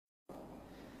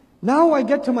Now I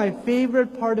get to my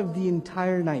favorite part of the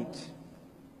entire night.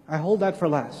 I hold that for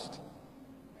last.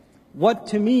 What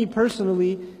to me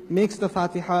personally makes the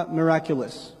Fatiha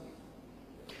miraculous?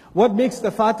 What makes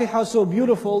the Fatiha so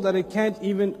beautiful that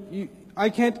I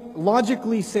can't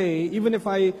logically say, even if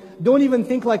I don't even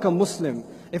think like a Muslim,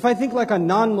 if I think like a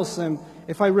non-Muslim,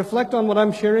 if I reflect on what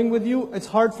I'm sharing with you, it's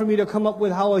hard for me to come up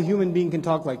with how a human being can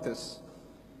talk like this.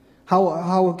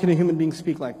 How can a human being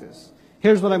speak like this?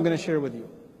 Here's what I'm going to share with you.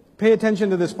 Pay attention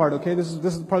to this part, okay? This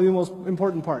is probably the most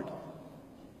important part.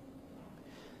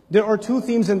 There are two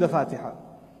themes in the Fatiha: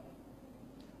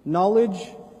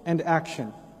 knowledge and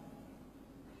action.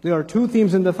 There are two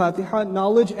themes in the Fatiha: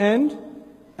 knowledge and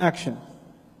action.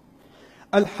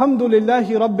 Alhamdulillahi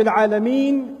Rabbil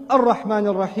Alameen, Ar-Rahman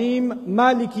Ar-Rahim,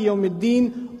 Maliki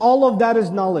Yawmiddin. All of that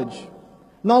is knowledge.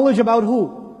 Knowledge about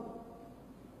who?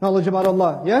 Knowledge about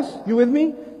Allah. Yes? You with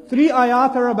me? 3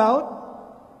 ayat are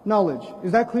about knowledge.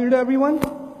 Is that clear to everyone?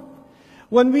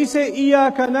 When we say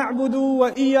إِيَّاكَ نَعْبُدُ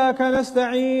وَإِيَّاكَ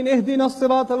نَسْتَعِينُ اهْدِنَا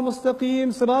الصِّرَاطَ الْمُسْتَقِيمِ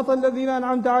صِرَاطَ الَّذِينَ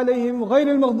أَنْعَمْتَ عَلَيْهِمْ غَيْرِ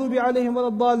الْمَغْضُوبِ عَلَيْهِمْ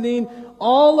وَلَا الضَّالِّينَ.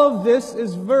 All of this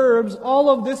is verbs. All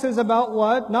of this is about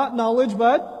what? Not knowledge,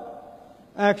 but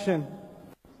action.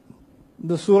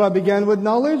 The surah began with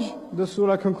knowledge. The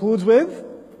surah concludes with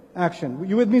action.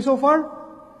 You with me so far?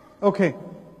 Okay.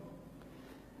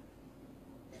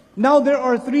 Now there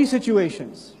are 3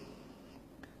 situations.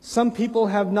 Some people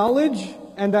have knowledge,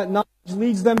 and that knowledge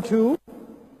leads them to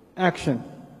action.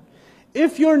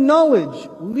 If your knowledge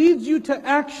leads you to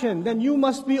action, then you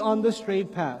must be on the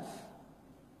straight path.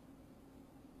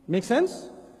 Make sense?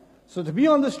 So to be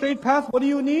on the straight path, what do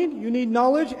you need? You need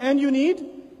knowledge and you need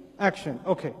action.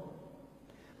 Okay.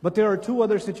 But there are 2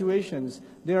 other situations.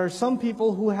 There are some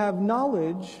people who have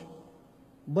knowledge,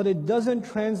 but it doesn't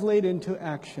translate into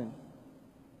action.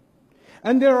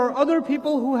 And there are other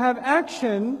people who have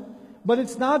action, but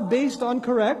it's not based on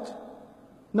correct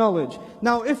knowledge.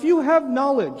 Now, if you have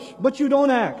knowledge, but you don't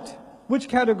act, which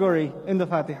category in the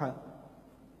Fatiha?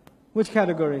 Which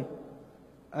category?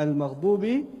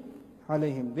 Al-Maghdubi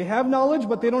alayhim. They have knowledge,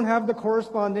 but they don't have the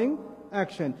corresponding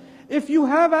action. If you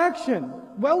have action,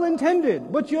 well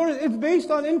intended, but it's based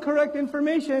on incorrect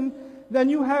information, then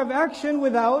you have action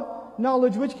without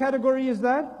knowledge. Which category is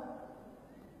that?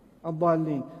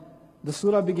 Ad-Dallin. The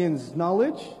surah begins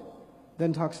knowledge,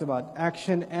 then talks about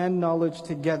action and knowledge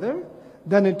together.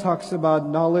 Then it talks about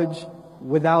knowledge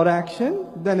without action.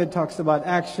 Then it talks about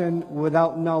action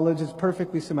without knowledge. It's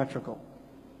perfectly symmetrical.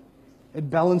 It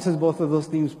balances both of those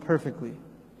themes perfectly.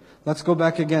 Let's go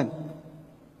back again.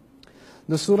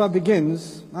 The surah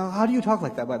begins. How do you talk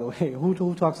like that, by the way?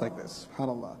 Who talks like this?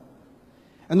 SubhanAllah.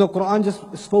 And the Quran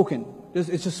just spoken.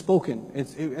 It's just spoken.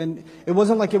 And it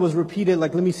wasn't like it was repeated,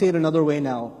 like let me say it another way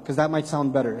now, because that might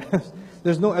sound better.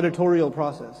 There's no editorial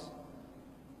process.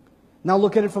 Now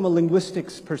look at it from a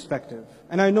linguistics perspective.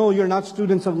 And I know you're not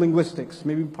students of linguistics.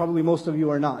 Probably most of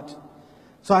you are not.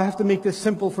 So I have to make this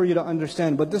simple for you to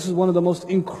understand. But this is one of the most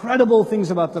incredible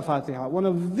things about the Fatiha. One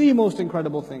of the most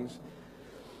incredible things.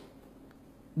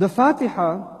 The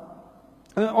Fatiha,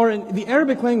 or in the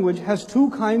Arabic language, has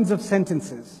 2 kinds of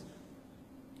sentences.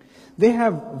 They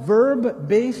have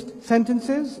verb-based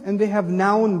sentences and they have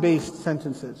noun-based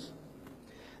sentences.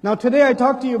 Now today I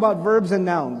talked to you about verbs and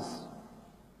nouns.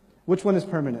 Which one is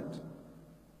permanent?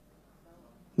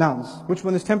 Nouns. Which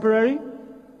one is temporary?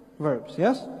 Verbs,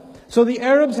 yes? So the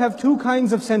Arabs have 2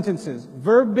 kinds of sentences.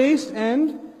 Verb-based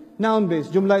and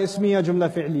noun-based. Jumla ismiya,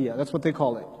 jumla fi'liya. That's what they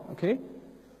call it. Okay?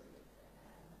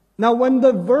 Now when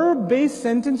the verb-based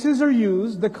sentences are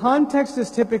used, the context is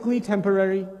typically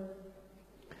temporary.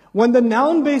 When the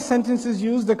noun-based sentence is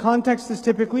used, the context is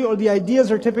typically, or the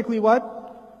ideas are typically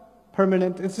what?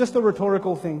 Permanent. It's just a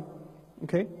rhetorical thing.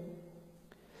 Okay?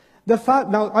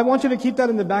 Now, I want you to keep that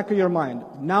in the back of your mind.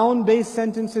 Noun-based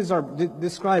sentences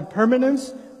describe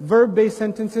permanence. Verb-based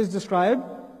sentences describe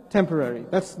temporary.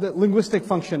 That's the linguistic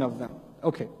function of them.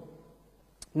 Okay.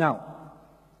 Now,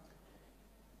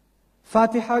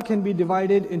 Fatiha can be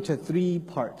divided into 3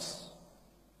 parts.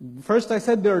 First I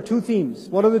said there are 2 themes.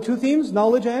 What are the 2 themes?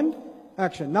 Knowledge and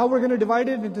action. Now we're going to divide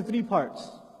it into 3 parts.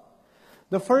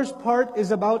 The first part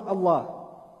is about Allah.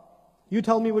 You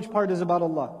tell me which part is about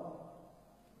Allah.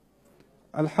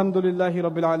 Alhamdulillahi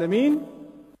Rabbil Alameen,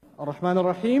 Ar-Rahman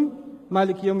Ar-Rahim,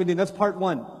 Maliki Yawmiddin. That's part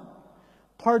 1.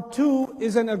 Part 2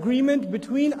 is an agreement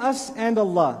between us and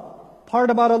Allah. Part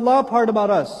about Allah, part about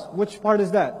us. Which part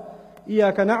is that?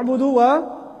 إِيَّاكَ نَعْبُدُ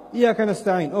وَإِيَّاكَ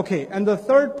نَسْتَعِينُ. Okay, and the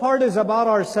third part is about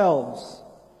ourselves.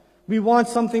 We want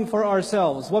something for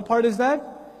ourselves. What part is that?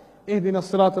 اهدنا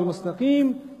الصراط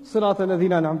المستقيم صراط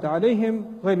الذين أنعمت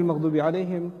عليهم غير المغضوب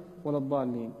عليهم ولا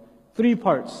الضالين. 3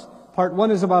 parts. Part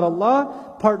 1 is about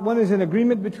Allah. Part 1 is an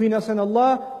agreement between us and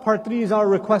Allah. Part 3 is our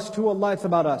request to Allah. It's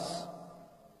about us.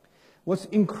 What's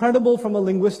incredible from a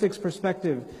linguistics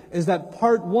perspective is that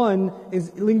part 1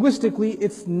 is linguistically,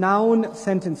 it's noun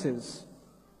sentences.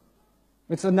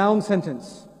 It's a noun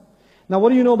sentence. Now what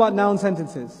do you know about noun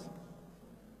sentences?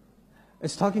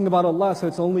 It's talking about Allah, so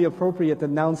it's only appropriate that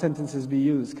noun sentences be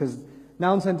used, because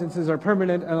noun sentences are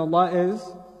permanent and Allah is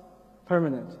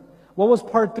permanent. What was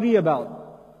part 3 about?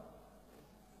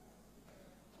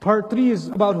 Part 3 is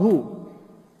about who?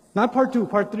 Not part 2,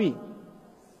 part 3.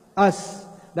 Us.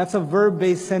 That's a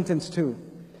verb-based sentence too.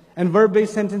 And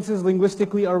verb-based sentences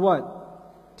linguistically are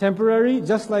what? Temporary,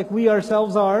 just like we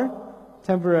ourselves are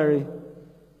temporary.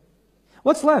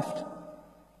 What's left?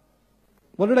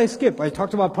 What did I skip? I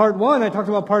talked about part 1, I talked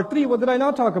about part 3. What did I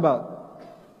not talk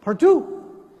about? Part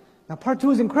 2. Now part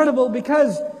 2 is incredible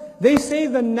because they say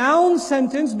the noun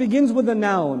sentence begins with a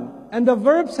noun and the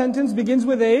verb sentence begins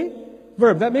with a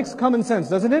verb. That makes common sense,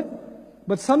 doesn't it?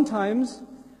 But sometimes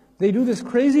they do this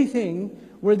crazy thing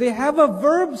where they have a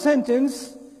verb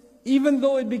sentence even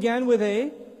though it began with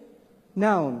a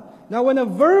noun. Now when a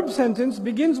verb sentence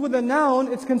begins with a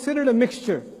noun, it's considered a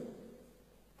mixture.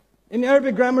 In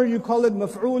Arabic grammar you call it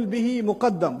maf'ul bihi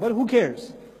muqaddam, but who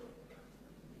cares?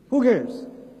 Who cares?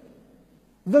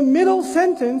 The middle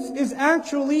sentence is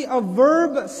actually a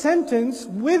verb sentence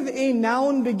with a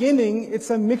noun beginning.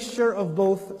 It's a mixture of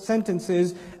both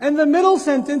sentences. And the middle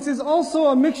sentence is also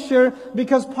a mixture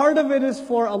because part of it is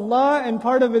for Allah and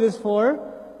part of it is for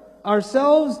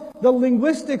ourselves. The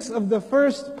linguistics of the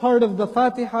first part of the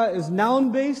Fatiha is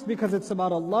noun-based because it's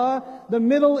about Allah. The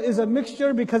middle is a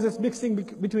mixture because it's mixing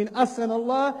between us and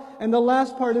Allah. And the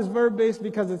last part is verb-based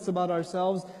because it's about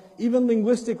ourselves. Even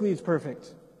linguistically, it's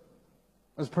perfect.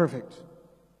 It's perfect.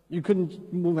 You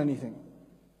couldn't move anything.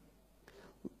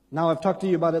 Now I've talked to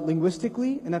you about it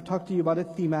linguistically and I've talked to you about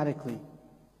it thematically.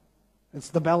 It's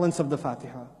the balance of the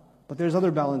Fatiha. But there's other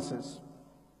balances.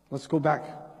 Let's go back.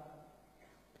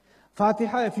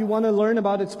 Fatiha, if you want to learn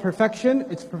about its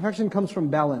perfection comes from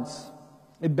balance.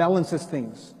 It balances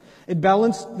things. It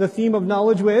balanced the theme of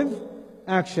knowledge with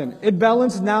action. It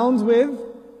balanced nouns with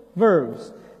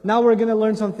verbs. Now we're going to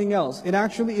learn something else. It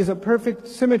actually is a perfect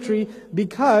symmetry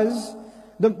because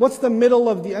what's the middle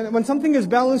of when something is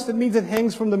balanced, it means it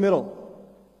hangs from the middle.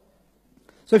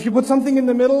 So if you put something in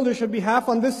the middle, there should be half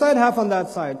on this side, half on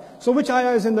that side. So which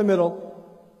ayah is in the middle?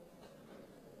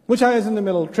 Which ayah is in the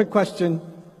middle? Trick question.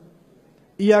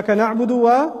 Iyaka na'budu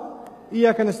wa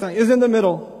iyaka nasta'in is in the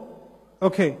middle.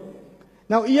 Okay.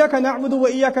 Now Iyaka na'budu wa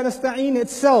iyaka nasta'in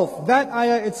itself, that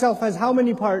ayah itself has how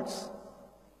many parts?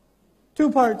 2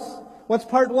 parts. What's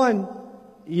part 1?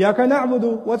 Iyaka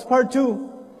na'budu. What's part 2?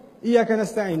 Iyaka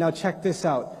nasta'in. Now check this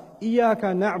out.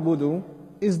 Iyaka na'budu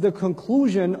is the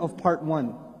conclusion of part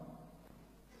 1.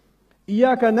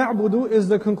 Iyaka na'budu is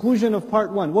the conclusion of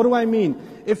part 1. What do I mean?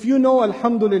 If you know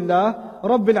Alhamdulillah,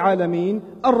 Rabbil Alameen,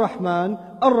 Ar-Rahman,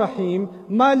 Ar-Rahim,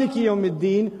 Maliki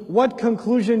Yawmiddin, what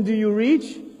conclusion do you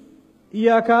reach?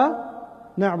 Iyaka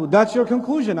na'budu. That's your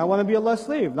conclusion. I want to be Allah's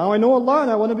slave. Now I know Allah and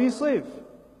I want to be a slave.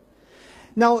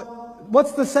 Now,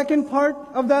 what's the second part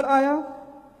of that ayah?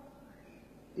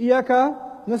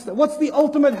 Iyaka nasta'in. What's the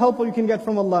ultimate help you can get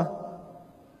from Allah?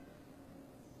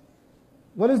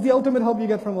 What is the ultimate help you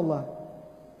get from Allah?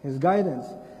 His guidance.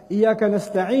 Iyaka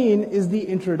nasta'in is the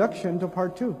introduction to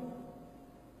part 2.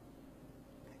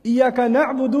 Iyaka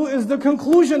na'budu is the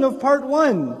conclusion of part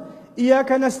 1.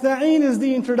 Iyaka nasta'in is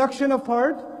the introduction of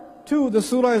part 2. The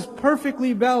surah is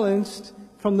perfectly balanced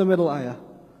from the middle ayah.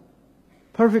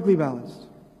 Perfectly balanced.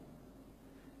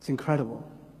 It's incredible.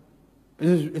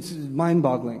 It's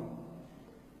mind-boggling.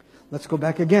 Let's go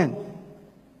back again.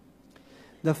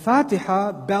 The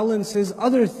Fatiha balances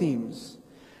other themes.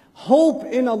 Hope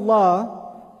in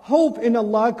Allah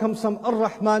comes from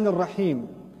Ar-Rahman Ar-Rahim.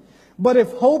 But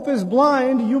if hope is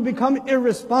blind, you become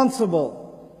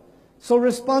irresponsible. So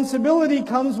responsibility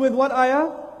comes with what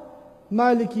ayah?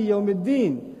 Maliki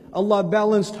Yawmiddin. Allah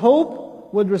balanced hope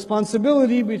with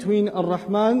responsibility between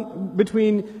Ar-Rahman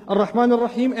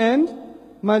Ar-Rahim and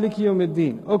Maliki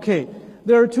Yawmiddin. Okay,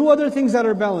 there are 2 other things that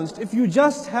are balanced. If you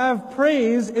just have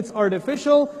praise, it's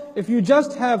artificial. If you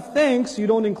just have thanks, you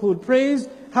don't include praise.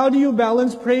 How do you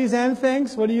balance praise and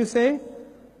thanks? What do you say?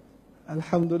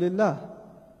 Alhamdulillah.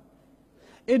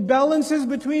 It balances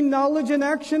between knowledge and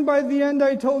action. By the end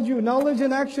I told you, knowledge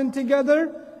and action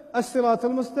together, as-sirat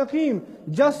al-mustaqim.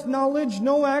 Just knowledge,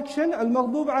 no action,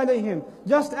 al-maghdub alayhim.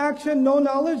 Just action, no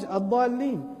knowledge,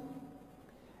 ad-dallin.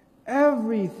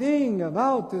 Everything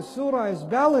about this surah is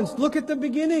balanced. Look at the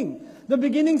beginning. The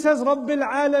beginning says, Rabbil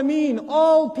Alameen,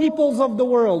 all peoples of the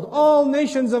world, all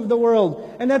nations of the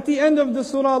world. And at the end of the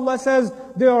surah, Allah says,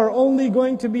 there are only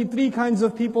going to be three kinds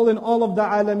of people in all of the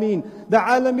Alameen. The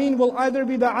Alameen will either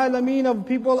be the Alameen of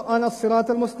people on as-sirat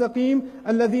al-mustaqim,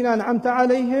 alladhina an'amta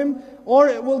alayhim, or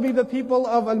it will be the people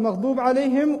of al-maghdub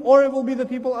alayhim, or it will be the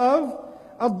people of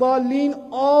ad-dallin.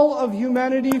 All of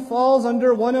humanity falls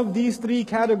under one of these three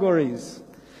categories.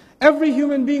 Every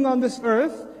human being on this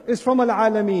earth is from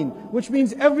al-alameen, which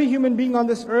means every human being on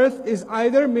this earth is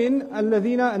either min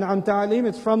alladhina an'amta alayhim,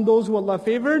 it's from those who Allah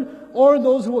favored, or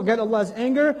those who will get Allah's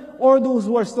anger, or those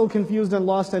who are still confused and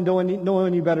lost and don't know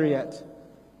any better yet.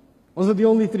 Those are the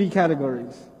only three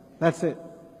categories. That's it.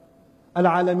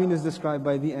 Al-alameen is described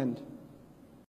by the end.